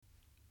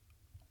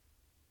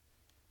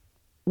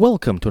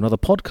Welcome to another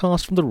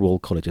podcast from the Royal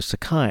College of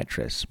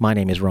Psychiatrists. My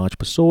name is Raj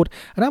Persaud,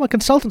 and I'm a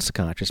consultant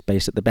psychiatrist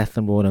based at the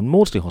Bethlem Royal and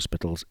Maudsley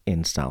Hospitals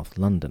in South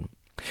London.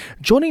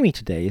 Joining me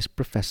today is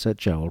Professor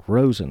Gerald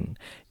Rosen,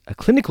 a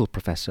clinical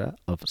professor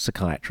of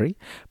psychiatry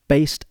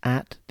based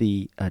at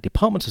the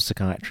Departments of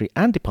Psychiatry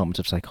and Departments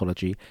of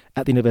Psychology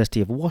at the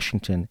University of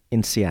Washington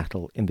in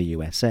Seattle in the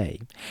USA.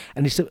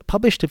 And he's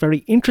published a very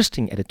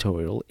interesting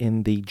editorial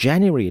in the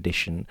January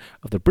edition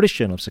of the British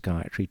Journal of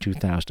Psychiatry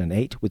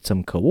 2008 with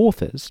some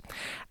co-authors.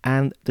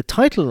 And the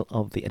title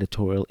of the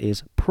editorial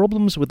is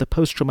Problems with the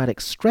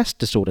Post-Traumatic Stress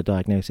Disorder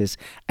Diagnosis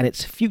and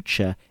Its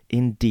Future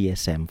in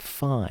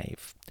DSM-V.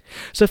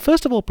 So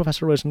first of all,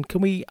 Professor Rosen,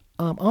 can we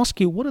ask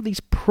you, what are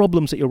these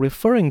problems that you're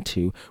referring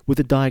to with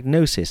the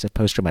diagnosis of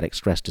post-traumatic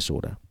stress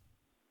disorder?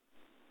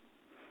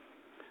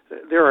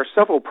 There are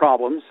several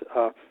problems.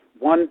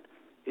 One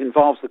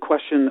involves the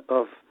question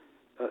of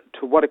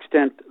to what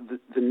extent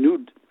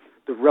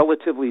the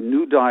relatively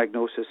new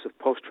diagnosis of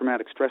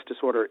post-traumatic stress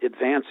disorder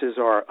advances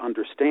our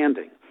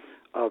understanding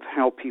of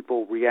how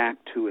people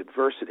react to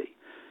adversity.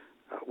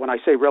 When I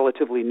say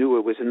relatively new,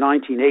 it was in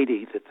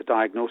 1980 that the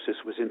diagnosis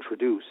was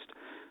introduced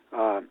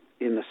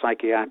in the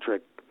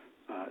psychiatric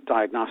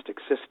diagnostic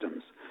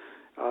systems.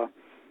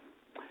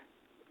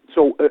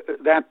 So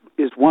that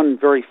is one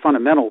very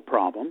fundamental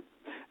problem.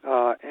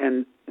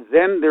 And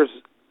then there's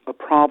a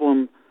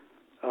problem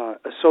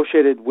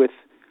associated with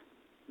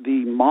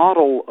the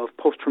model of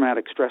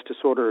post-traumatic stress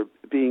disorder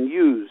being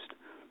used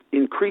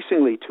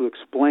increasingly to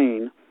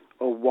explain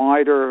a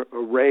wider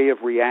array of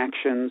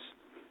reactions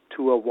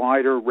to a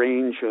wider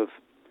range of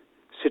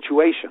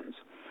situations.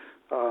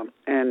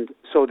 And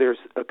so there's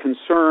a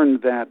concern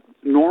that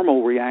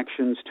normal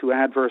reactions to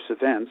adverse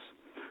events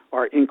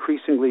are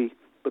increasingly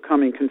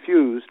becoming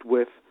confused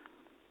with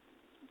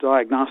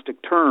diagnostic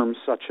terms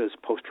such as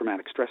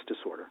post-traumatic stress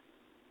disorder.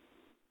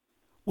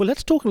 Well,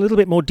 let's talk a little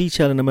bit more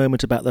detail in a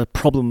moment about the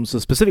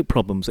specific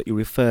problems that you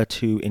refer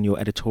to in your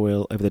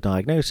editorial over the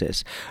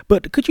diagnosis.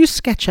 But could you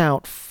sketch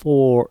out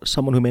for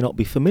someone who may not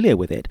be familiar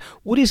with it,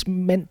 what is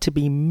meant to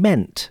be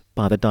meant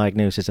by the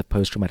diagnosis of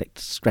post-traumatic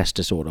stress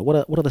disorder?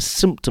 What are the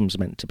symptoms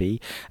meant to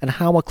be, and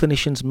how are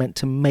clinicians meant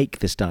to make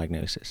this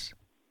diagnosis?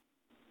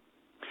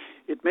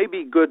 It may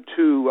be good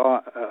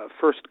to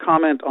first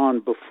comment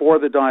on before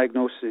the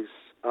diagnosis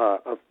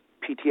of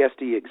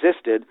PTSD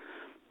existed.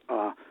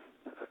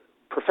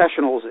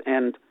 Professionals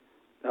and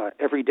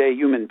everyday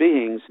human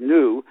beings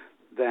knew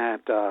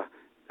that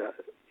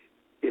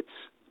it's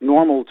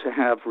normal to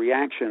have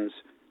reactions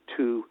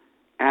to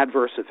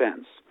adverse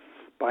events.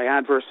 By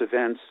adverse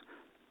events,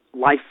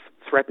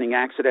 life-threatening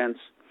accidents,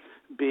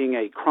 being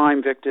a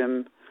crime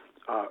victim,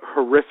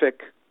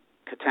 horrific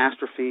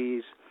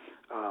catastrophes,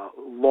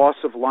 loss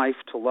of life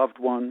to loved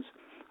ones.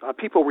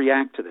 People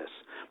react to this.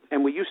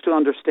 And we used to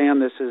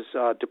understand this as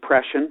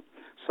depression.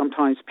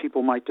 Sometimes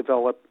people might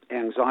develop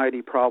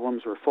anxiety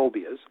problems or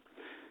phobias.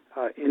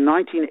 In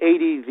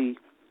 1980, the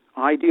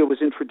idea was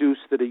introduced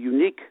that a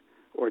unique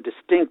or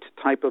distinct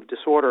type of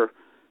disorder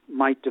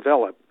might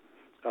develop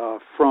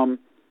from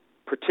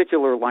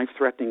particular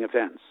life-threatening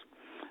events.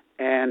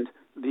 And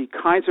the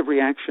kinds of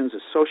reactions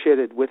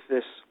associated with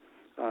this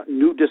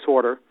new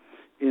disorder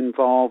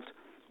involved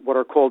what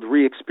are called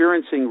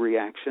re-experiencing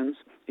reactions,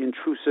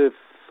 intrusive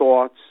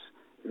thoughts,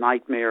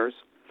 nightmares,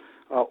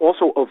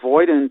 also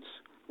avoidance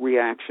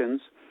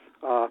reactions,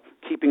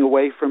 keeping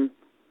away from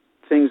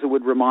things that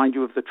would remind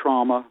you of the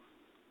trauma,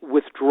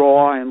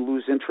 withdraw and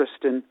lose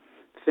interest in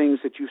things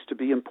that used to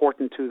be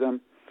important to them,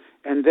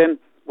 and then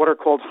what are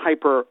called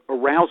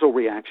hyper-arousal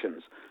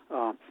reactions,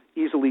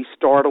 easily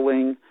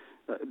startling,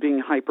 being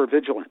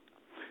hyper-vigilant.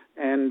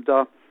 And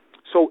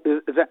so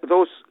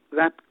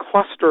that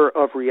cluster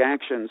of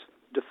reactions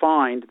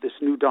defined this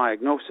new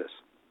diagnosis.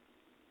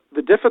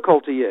 The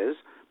difficulty is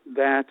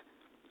that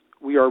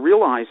we are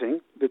realizing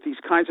that these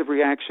kinds of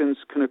reactions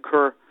can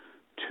occur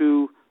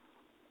to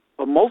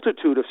a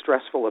multitude of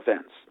stressful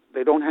events.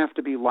 They don't have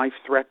to be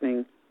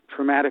life-threatening,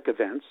 traumatic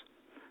events.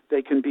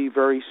 They can be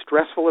very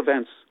stressful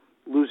events,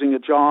 losing a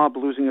job,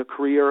 losing a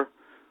career,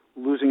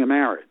 losing a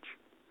marriage.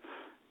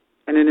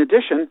 And in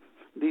addition,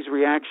 these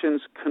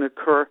reactions can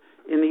occur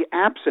in the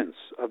absence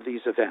of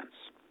these events.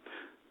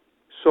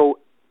 So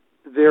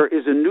there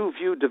is a new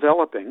view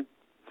developing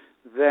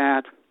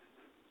that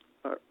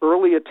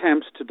early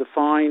attempts to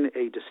define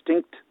a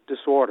distinct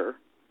disorder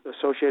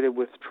associated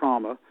with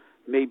trauma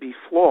may be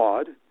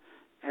flawed,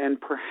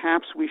 and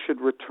perhaps we should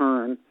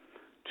return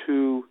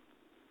to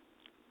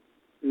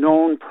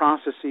known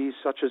processes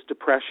such as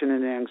depression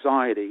and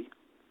anxiety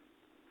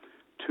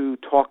to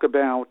talk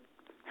about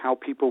how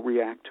people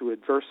react to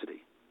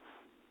adversity.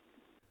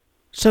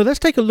 So let's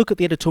take a look at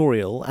the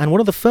editorial, and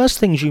one of the first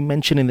things you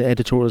mention in the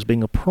editorial as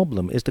being a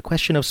problem is the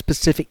question of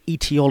specific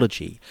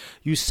etiology.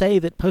 You say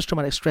that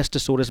post-traumatic stress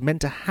disorder is meant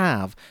to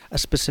have a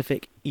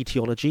specific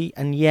etiology,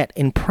 and yet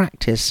in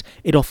practice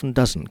it often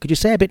doesn't. Could you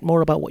say a bit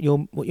more about what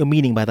you're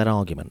meaning by that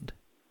argument?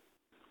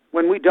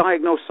 When we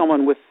diagnose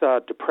someone with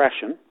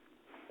depression,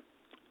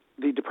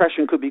 the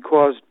depression could be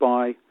caused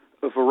by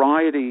a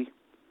variety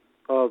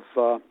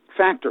of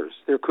factors.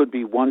 There could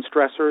be one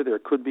stressor. There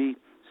could be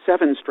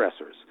 7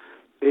 stressors.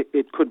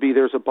 It could be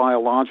there's a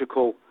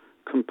biological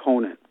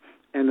component,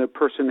 and the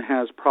person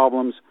has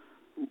problems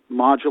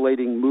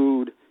modulating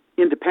mood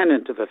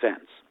independent of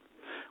events.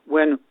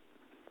 When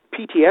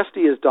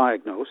PTSD is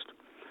diagnosed,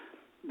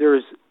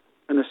 there's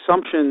an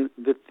assumption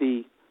that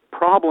the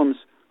problems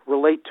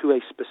relate to a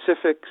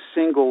specific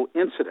single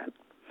incident,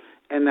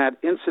 and that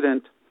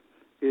incident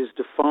is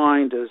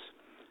defined as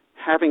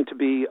having to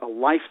be a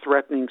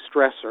life-threatening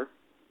stressor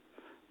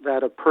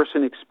that a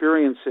person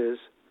experiences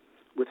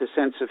with a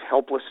sense of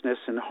helplessness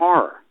and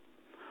horror.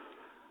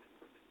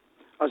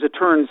 As it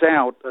turns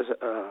out,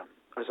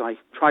 as I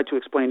tried to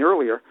explain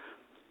earlier,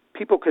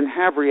 people can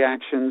have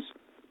reactions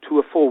to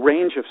a full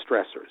range of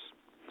stressors.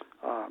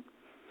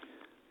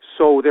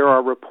 So there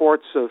are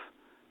reports of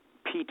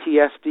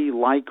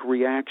PTSD-like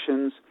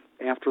reactions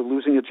after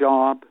losing a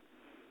job,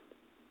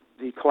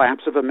 the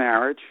collapse of a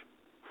marriage,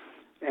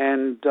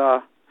 and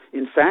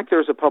in fact,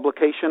 there's a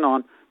publication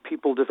on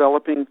people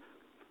developing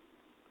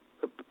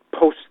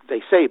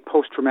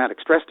post-traumatic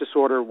stress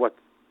disorder. What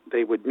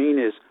they would mean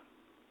is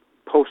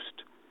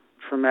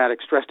post-traumatic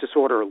stress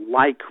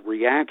disorder-like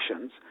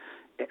reactions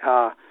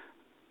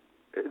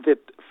that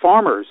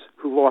farmers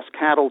who lost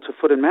cattle to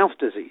foot and mouth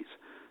disease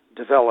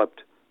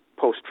developed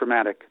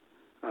post-traumatic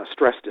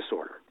stress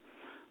disorder.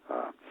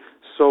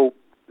 So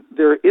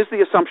there is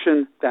the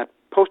assumption that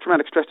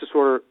post-traumatic stress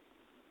disorder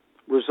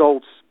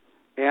results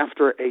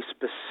after a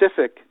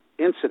specific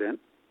incident,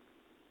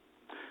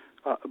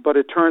 but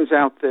it turns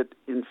out that,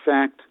 in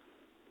fact,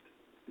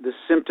 the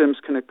symptoms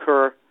can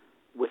occur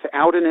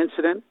without an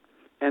incident,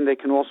 and they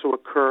can also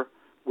occur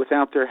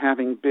without there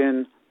having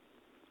been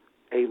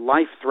a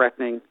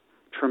life-threatening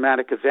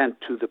traumatic event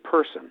to the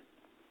person.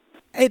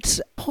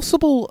 It's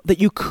possible that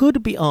you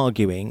could be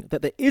arguing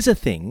that there is a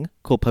thing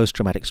called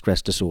post-traumatic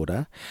stress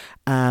disorder,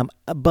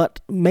 but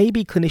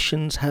maybe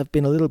clinicians have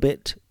been a little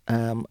bit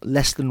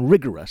less than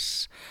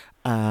rigorous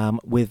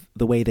with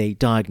the way they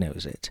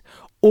diagnose it.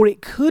 Or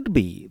it could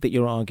be that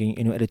you're arguing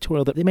in your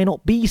editorial that there may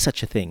not be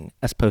such a thing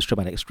as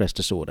post-traumatic stress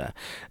disorder.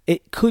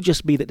 It could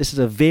just be that this is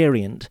a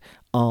variant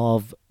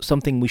of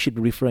something we should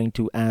be referring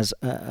to as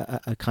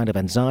a kind of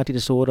anxiety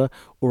disorder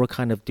or a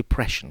kind of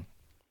depression.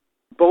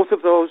 Both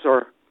of those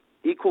are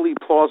equally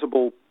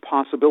plausible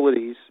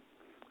possibilities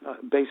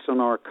based on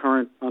our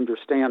current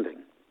understanding.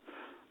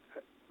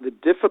 The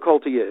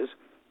difficulty is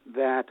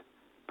that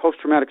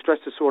post-traumatic stress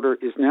disorder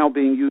is now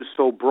being used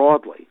so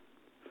broadly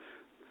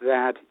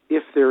that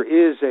if there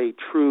is a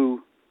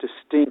true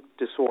distinct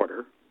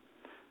disorder,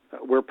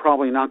 we're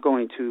probably not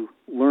going to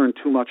learn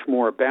too much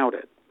more about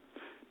it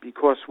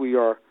because we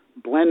are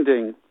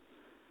blending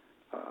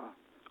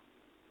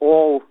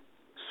all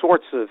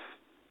sorts of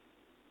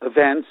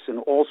events and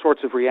all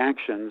sorts of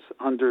reactions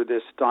under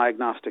this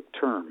diagnostic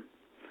term.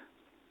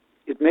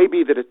 It may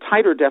be that a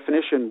tighter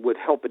definition would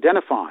help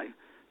identify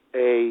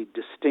a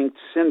distinct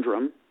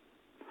syndrome,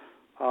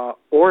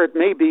 or it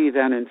may be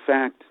that, in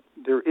fact,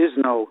 there is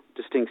no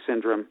distinct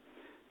syndrome,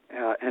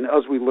 and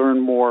as we learn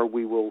more,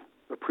 we will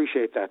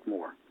appreciate that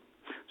more.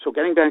 So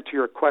getting back to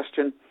your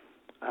question,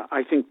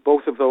 I think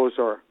both of those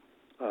are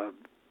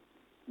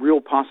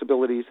real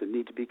possibilities that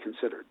need to be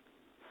considered.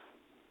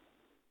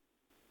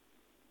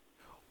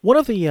 One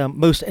of the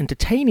most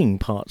entertaining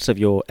parts of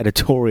your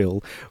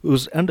editorial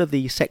was under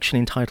the section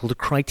entitled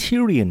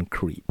Criterion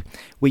Creep,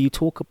 where you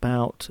talk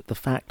about the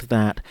fact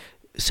that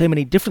so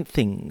many different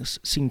things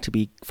seem to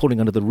be falling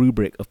under the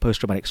rubric of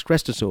post-traumatic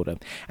stress disorder,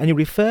 and you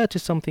refer to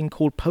something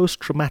called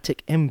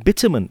post-traumatic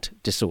embitterment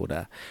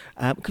disorder.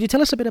 Could you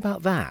tell us a bit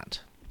about that?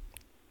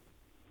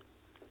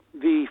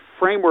 The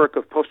framework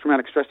of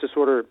post-traumatic stress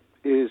disorder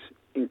is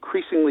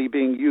increasingly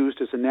being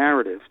used as a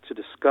narrative to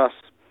discuss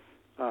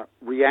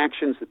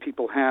reactions that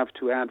people have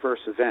to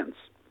adverse events.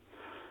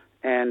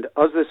 And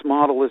as this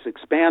model is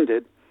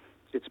expanded,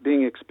 it's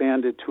being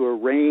expanded to a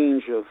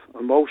range of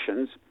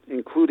emotions,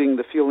 including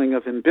the feeling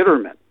of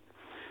embitterment.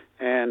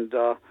 And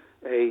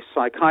a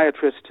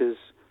psychiatrist has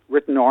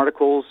written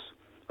articles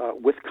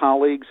with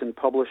colleagues and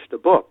published a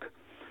book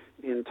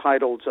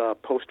entitled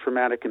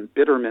Post-Traumatic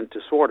Embitterment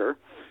Disorder.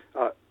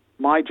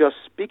 My just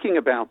speaking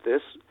about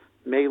this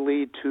may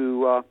lead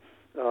to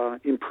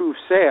improved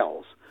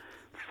sales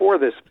for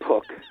this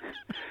book,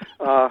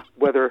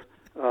 whether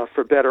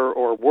for better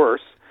or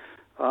worse.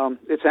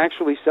 It's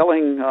actually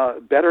selling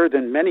better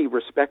than many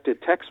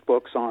respected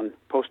textbooks on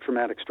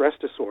post-traumatic stress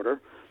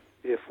disorder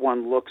if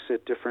one looks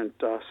at different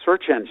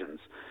search engines.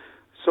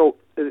 So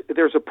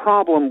there's a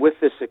problem with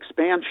this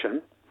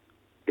expansion.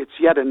 It's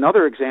yet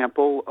another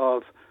example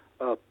of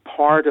a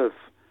part of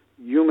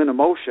human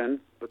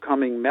emotion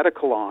becoming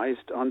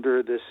medicalized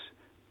under this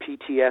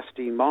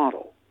PTSD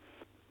model.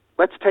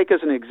 Let's take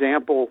as an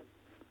example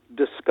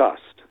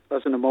disgust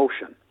as an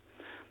emotion.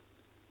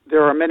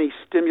 There are many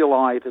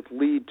stimuli that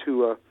lead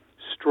to a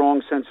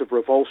strong sense of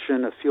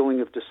revulsion, a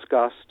feeling of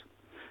disgust.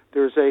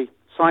 There's a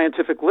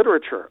scientific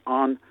literature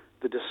on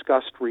the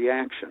disgust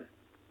reaction.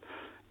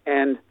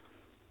 And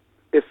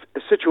if a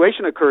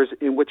situation occurs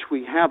in which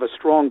we have a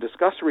strong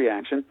disgust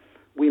reaction,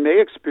 we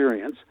may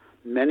experience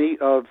many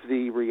of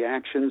the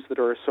reactions that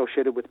are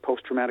associated with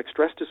post-traumatic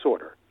stress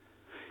disorder.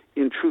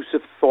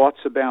 Intrusive thoughts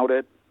about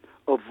it,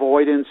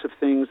 avoidance of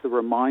things that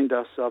remind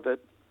us of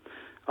it.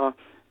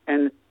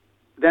 And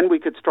then we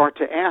could start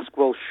to ask,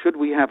 well, should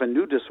we have a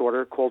new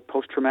disorder called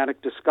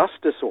post-traumatic disgust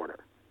disorder?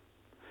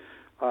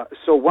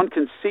 So one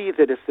can see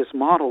that if this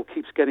model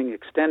keeps getting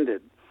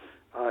extended,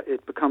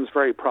 it becomes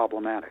very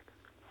problematic.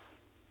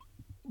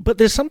 But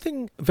there's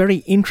something very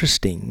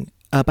interesting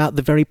about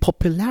the very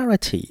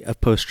popularity of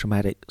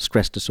post-traumatic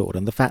stress disorder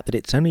and the fact that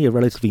it's only a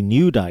relatively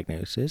new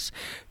diagnosis,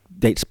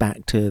 dates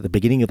back to the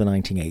beginning of the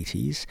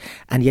 1980s,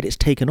 and yet it's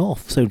taken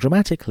off so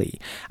dramatically.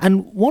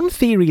 And one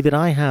theory that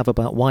I have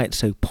about why it's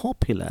so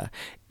popular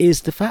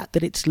is the fact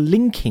that it's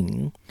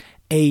linking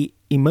a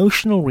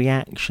emotional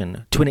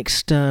reaction to an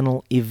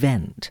external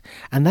event,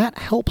 and that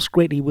helps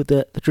greatly with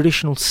the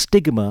traditional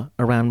stigma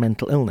around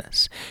mental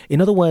illness.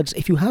 In other words,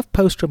 if you have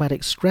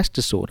post-traumatic stress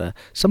disorder,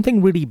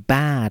 something really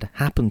bad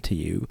happened to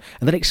you,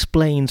 and that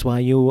explains why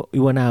you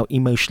are now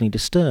emotionally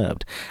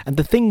disturbed. And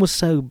the thing was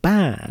so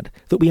bad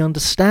that we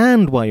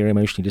understand why you're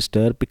emotionally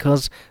disturbed,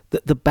 because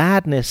the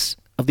badness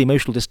of the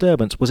emotional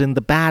disturbance was in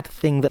the bad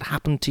thing that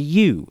happened to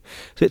you.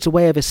 So it's a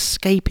way of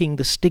escaping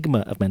the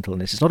stigma of mental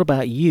illness. It's not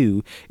about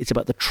you, it's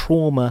about the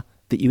trauma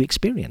that you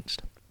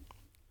experienced.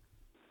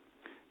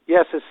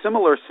 Yes, a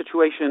similar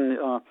situation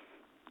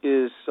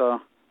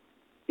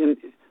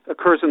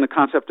occurs in the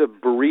concept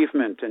of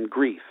bereavement and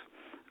grief.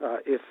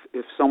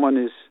 If someone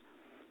is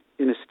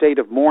in a state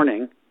of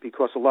mourning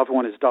because a loved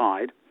one has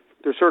died,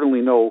 there's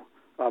certainly no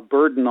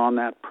burden on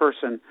that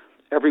person.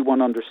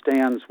 Everyone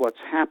understands what's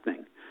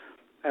happening.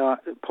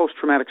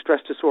 Post-traumatic stress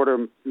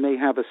disorder may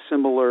have a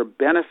similar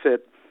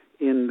benefit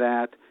in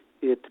that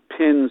it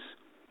pins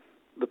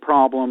the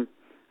problem,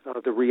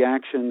 the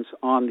reactions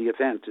on the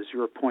event, as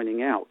you're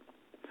pointing out.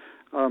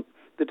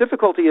 The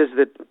difficulty is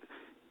that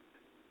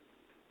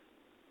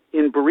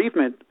in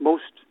bereavement,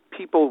 most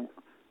people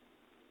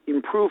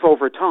improve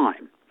over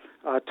time.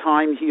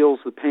 Time heals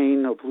the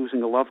pain of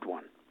losing a loved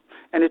one.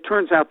 And it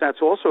turns out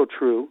that's also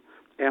true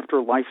after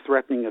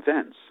life-threatening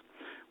events,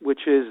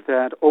 which is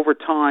that over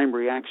time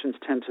reactions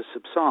tend to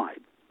subside.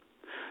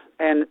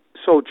 And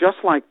so just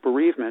like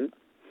bereavement,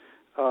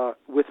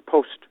 with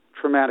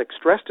post-traumatic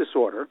stress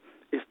disorder,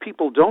 if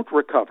people don't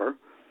recover,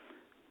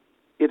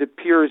 it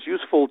appears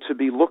useful to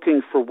be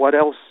looking for what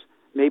else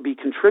may be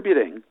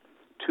contributing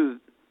to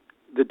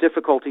the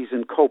difficulties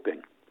in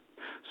coping.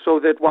 So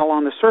that while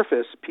on the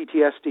surface,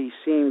 PTSD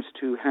seems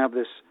to have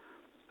this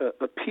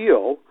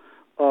appeal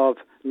of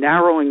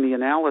narrowing the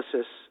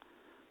analysis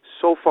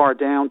so far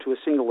down to a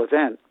single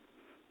event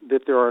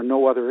that there are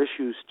no other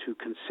issues to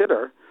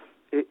consider,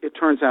 it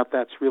turns out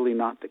that's really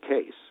not the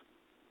case.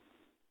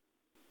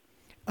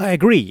 I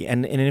agree.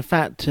 And in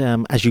fact,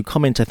 as you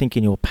comment, I think,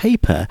 in your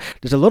paper,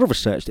 there's a lot of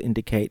research that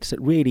indicates that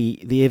really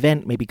the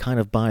event may be kind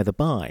of by the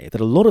by, that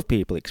a lot of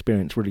people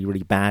experience really,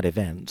 really bad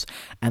events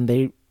and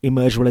they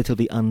emerge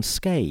relatively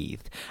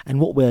unscathed. And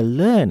what we're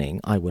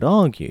learning, I would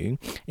argue,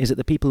 is that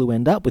the people who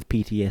end up with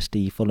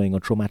PTSD following a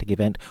traumatic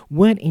event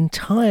weren't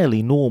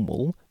entirely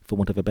normal, for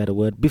want of a better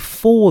word,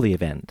 before the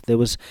event. There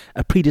was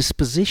a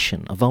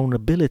predisposition, a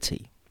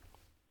vulnerability.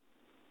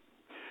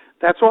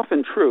 That's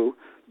often true.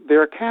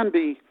 There can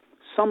be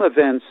some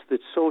events that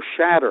so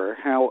shatter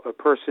how a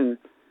person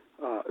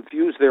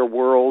views their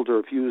world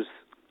or views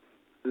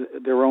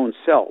their own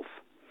self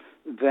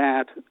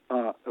that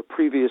a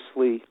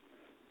previously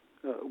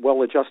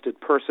well-adjusted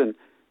person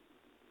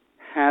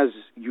has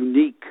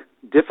unique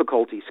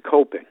difficulties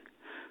coping.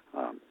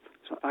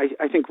 So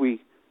I think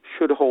we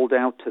should hold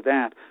out to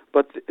that.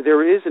 But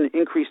there is an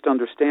increased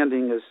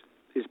understanding, as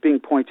is being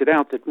pointed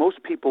out, that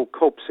most people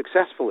cope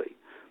successfully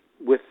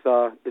with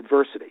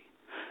adversity.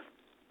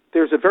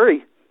 There's a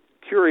very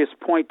curious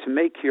point to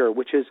make here,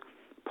 which is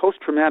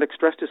post-traumatic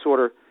stress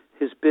disorder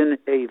has been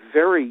a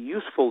very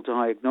useful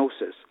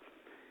diagnosis.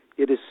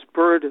 It has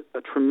spurred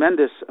a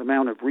tremendous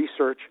amount of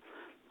research.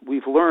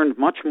 We've learned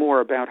much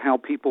more about how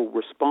people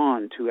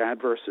respond to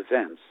adverse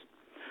events.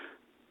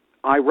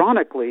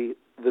 Ironically,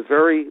 the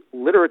very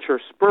literature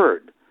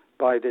spurred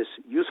by this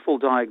useful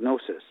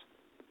diagnosis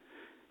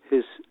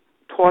has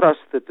taught us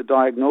that the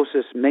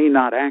diagnosis may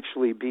not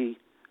actually be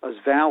as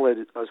valid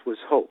as was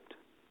hoped.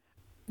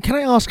 Can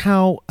I ask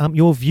how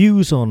your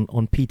views on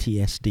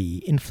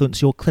PTSD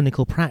influence your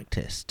clinical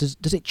practice?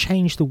 Does it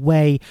change the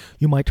way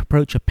you might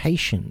approach a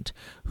patient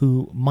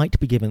who might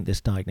be given this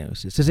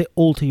diagnosis? Does it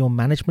alter your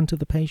management of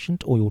the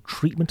patient or your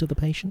treatment of the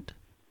patient?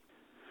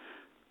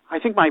 I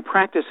think my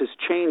practice has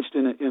changed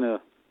in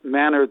a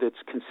manner that's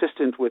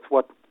consistent with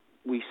what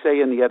we say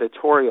in the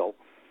editorial,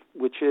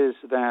 which is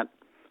that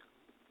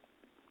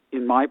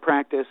in my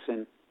practice,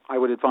 and I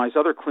would advise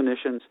other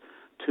clinicians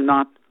to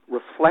not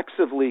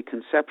reflexively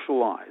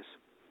conceptualize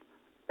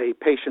a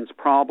patient's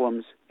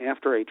problems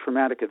after a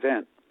traumatic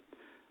event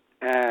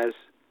as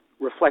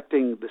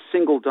reflecting the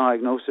single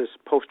diagnosis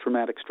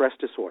post-traumatic stress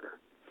disorder.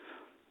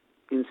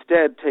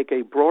 Instead, take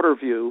a broader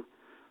view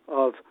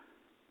of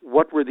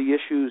what were the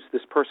issues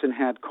this person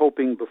had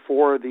coping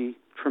before the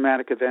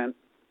traumatic event,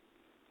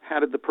 How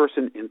did the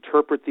person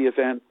interpret the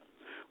event?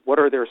 What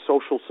are their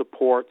social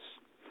supports?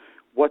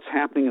 What's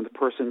happening in the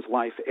person's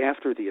life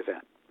after the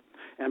event?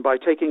 And by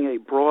taking a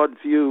broad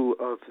view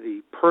of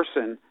the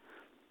person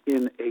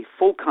in a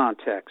full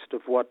context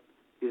of what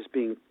is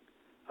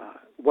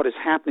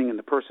happening in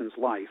the person's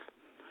life,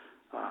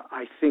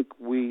 I think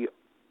we,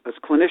 as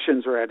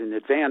clinicians, are at an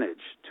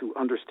advantage to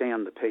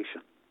understand the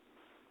patient.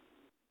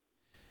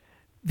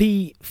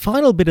 The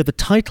final bit of the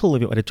title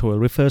of your editorial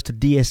refers to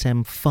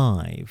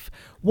DSM-V.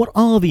 What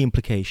are the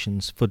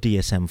implications for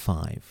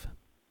DSM-V?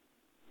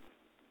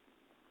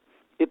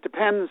 It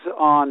depends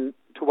on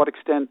to what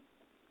extent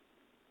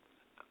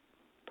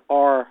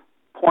our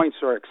points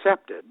are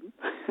accepted.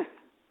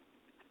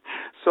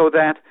 So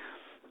that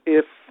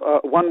if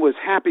one was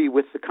happy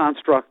with the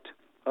construct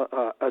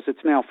as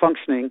it's now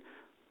functioning,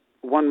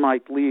 one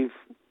might leave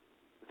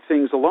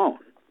things alone.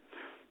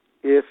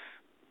 If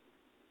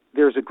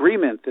there's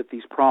agreement that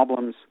these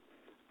problems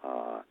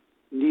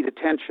need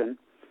attention,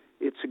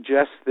 it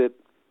suggests that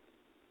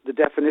the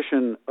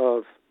definition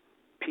of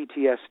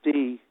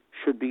PTSD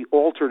should be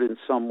altered in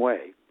some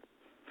way.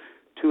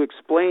 To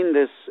explain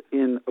this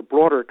in a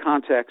broader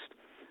context,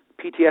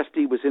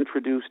 PTSD was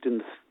introduced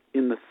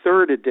in the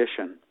third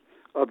edition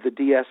of the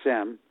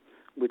DSM,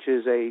 which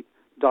is a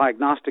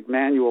diagnostic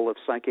manual of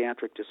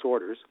psychiatric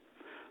disorders.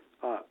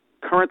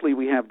 Currently,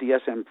 we have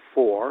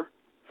DSM-4,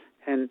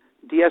 and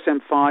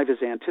DSM-5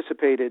 is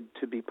anticipated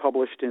to be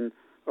published in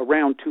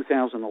around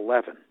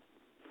 2011.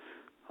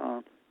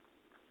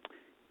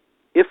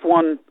 If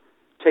one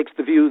takes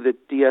the view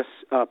that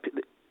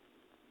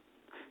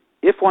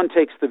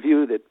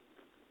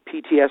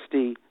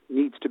PTSD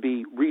needs to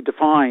be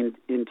redefined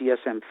in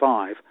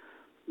DSM-5,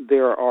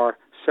 there are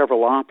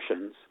several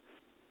options.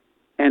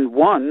 And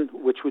one,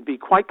 which would be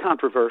quite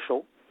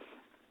controversial,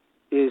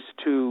 is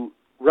to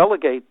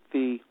relegate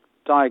the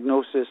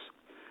diagnosis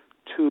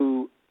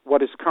to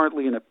what is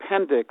currently an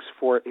appendix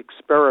for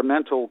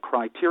experimental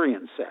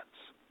criterion sets.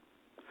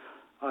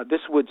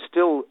 This would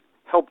still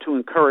help to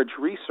encourage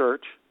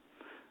research,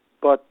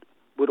 but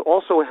would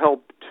also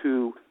help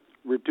to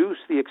reduce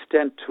the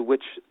extent to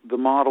which the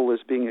model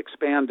is being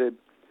expanded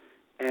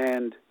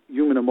and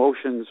human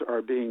emotions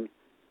are being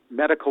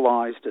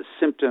medicalized as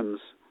symptoms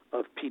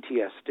of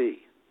PTSD.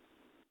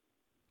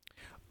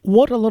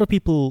 What a lot of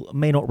people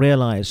may not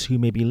realize who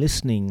may be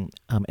listening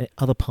in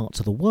other parts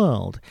of the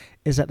world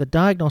is that the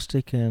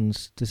Diagnostic and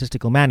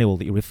Statistical Manual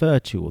that you refer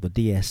to, or the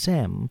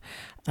DSM,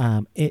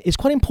 is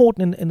quite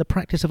important in the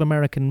practice of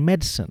American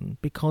medicine,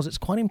 because it's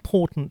quite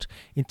important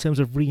in terms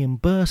of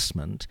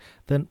reimbursement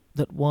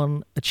that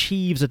one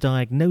achieves a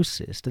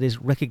diagnosis that is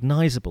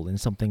recognizable in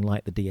something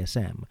like the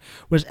DSM.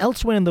 Whereas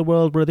elsewhere in the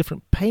world, where a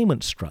different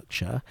payment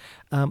structure,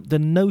 the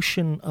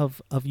notion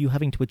of you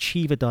having to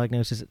achieve a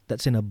diagnosis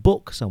that's in a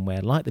book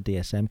somewhere like the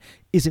DSM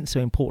isn't so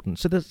important.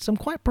 So there's some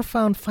quite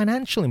profound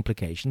financial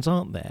implications,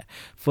 aren't there,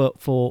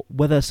 for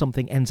whether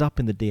something ends up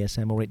in the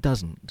DSM or it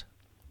doesn't?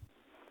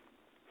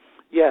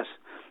 Yes,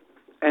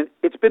 and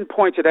it's been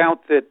pointed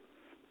out that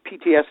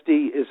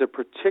PTSD is a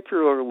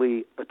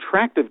particularly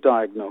attractive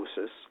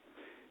diagnosis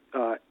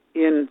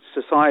in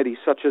societies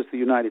such as the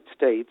United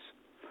States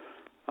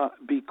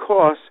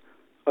because,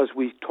 as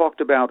we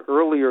talked about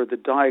earlier, the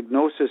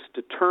diagnosis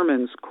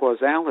determines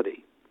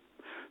causality.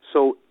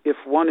 So if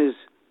one is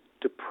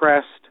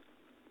depressed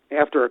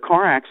after a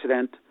car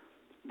accident,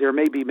 there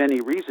may be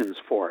many reasons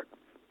for it.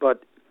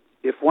 But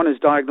if one is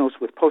diagnosed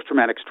with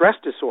post-traumatic stress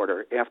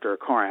disorder after a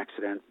car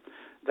accident,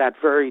 that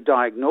very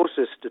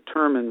diagnosis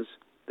determines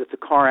that the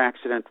car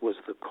accident was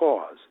the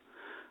cause.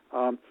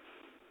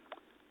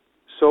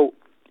 So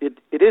it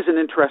is an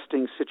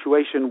interesting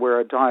situation where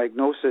a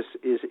diagnosis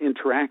is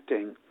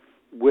interacting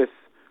with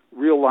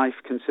real-life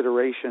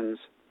considerations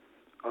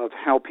of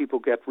how people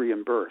get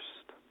reimbursed.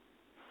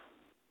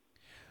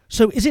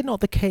 So is it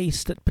not the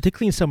case that,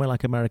 particularly in somewhere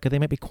like America, there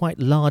may be quite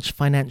large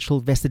financial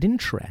vested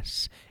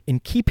interests in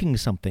keeping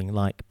something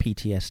like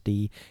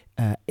PTSD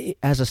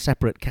as a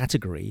separate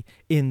category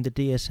in the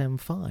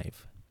DSM-5?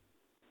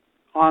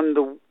 On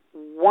the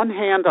one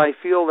hand, I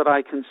feel that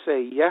I can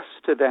say yes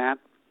to that.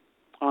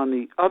 On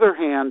the other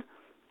hand,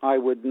 I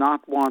would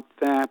not want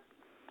that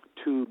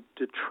to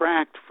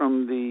detract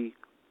from the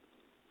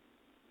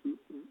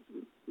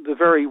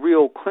very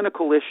real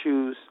clinical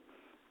issues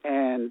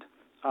and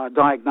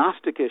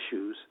diagnostic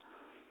issues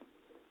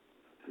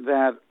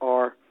that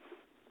are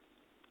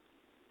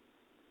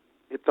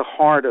at the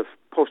heart of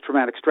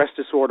post-traumatic stress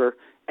disorder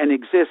and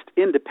exist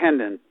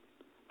independent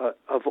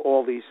of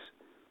all these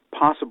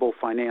possible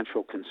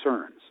financial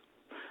concerns.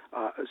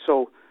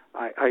 So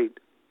I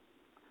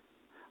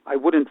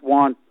wouldn't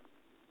want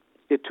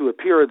it to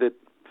appear that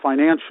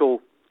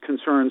financial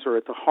concerns are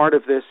at the heart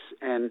of this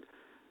and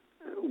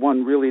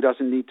one really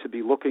doesn't need to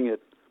be looking at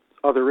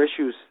other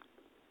issues.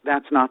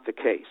 That's not the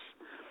case.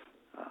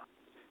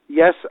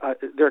 Yes,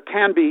 there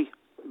can be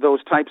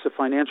those types of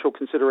financial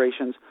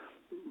considerations,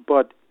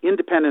 but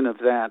independent of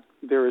that,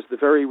 there is the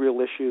very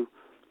real issue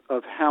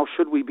of how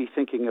should we be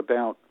thinking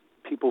about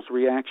people's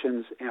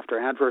reactions after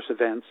adverse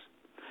events,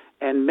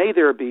 and may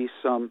there be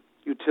some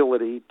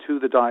utility to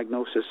the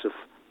diagnosis of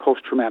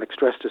post-traumatic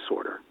stress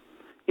disorder,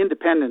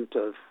 independent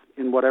of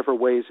in whatever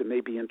ways it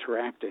may be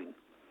interacting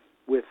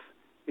with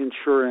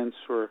insurance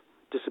or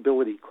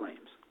disability claims.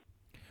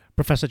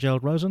 Professor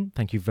Gerald Rosen,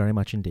 thank you very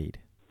much indeed.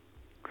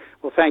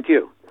 Well, thank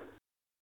you.